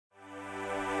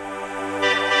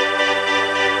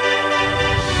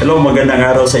Hello, magandang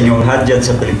araw sa inyong lahat dyan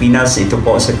sa Pilipinas. Ito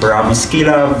po si Paramos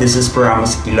Kilab. This is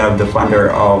Paramos Kilab, the founder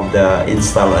of the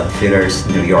Install at Fitters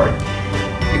New York.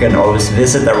 You can always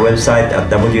visit our website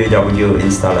at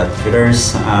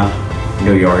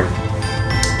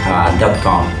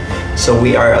www.installatfittersnewyork.com. So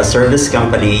we are a service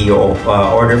company. You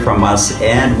order from us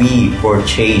and we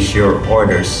purchase your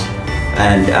orders.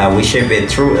 And we ship it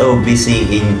through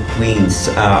LBC in Queens.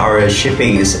 Our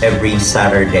shipping is every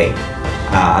Saturday.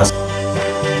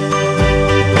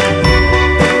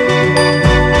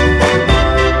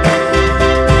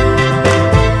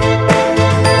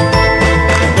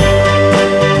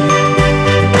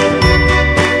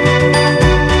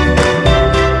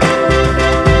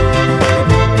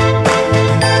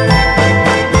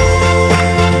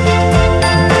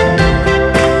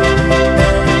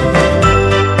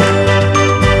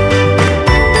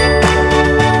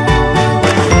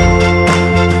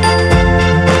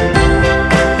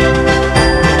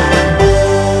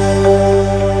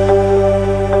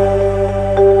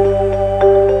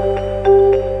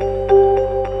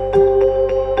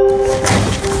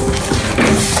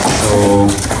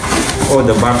 Oh,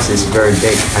 the box is very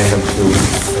big. I have to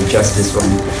adjust this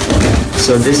one.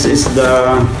 So this is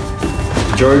the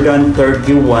Jordan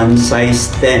 31 size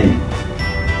 10.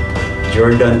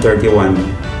 Jordan 31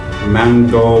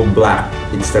 mango black.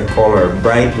 It's the color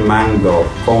bright mango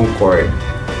Concord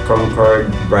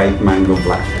bright mango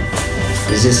black.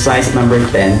 This is size number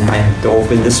 10. I have to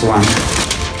open this one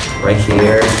right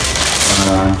here.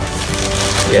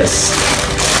 Yes,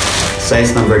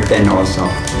 size number 10 also.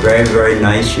 Very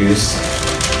nice shoes.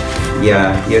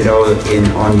 Yeah, you know,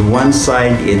 on one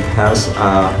side it has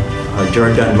a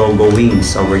Jordan logo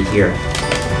wings over here,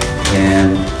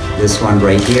 and this one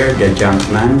right here, the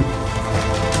Jumpman.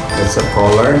 That's a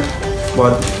color.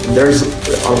 But there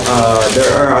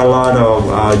are a lot of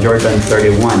Jordan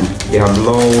 31. They have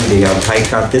low, they have high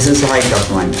cut. This is a high cut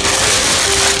one.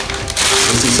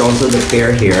 This is also the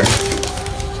pair here,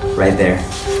 right there.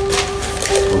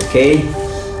 Okay,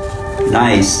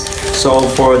 nice. So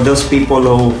for those people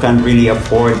who can't really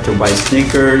afford to buy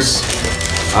sneakers,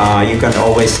 you can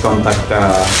always contact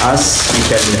us. You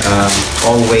can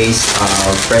always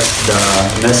press the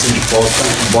message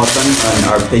button on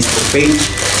our Facebook page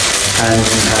and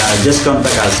just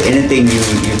contact us. Anything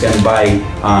you can buy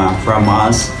from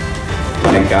us,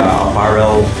 like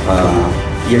apparel,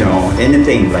 you know,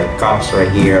 anything like cups right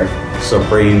here,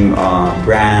 Supreme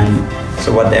brand.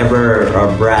 So whatever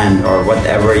brand or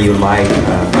whatever you like,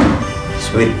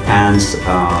 sweat pants,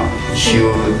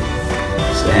 shoes,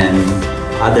 and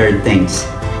other things.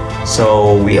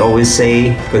 So we always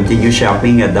say continue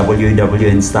shopping at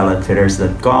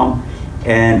www.installatfitters.com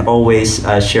and always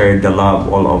share the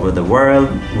love all over the world.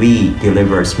 We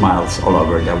deliver smiles all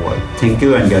over the world. Thank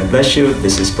you and God bless you.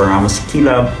 This is Paramos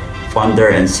Kilab, founder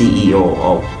and CEO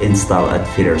of Install at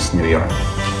Fitters New York.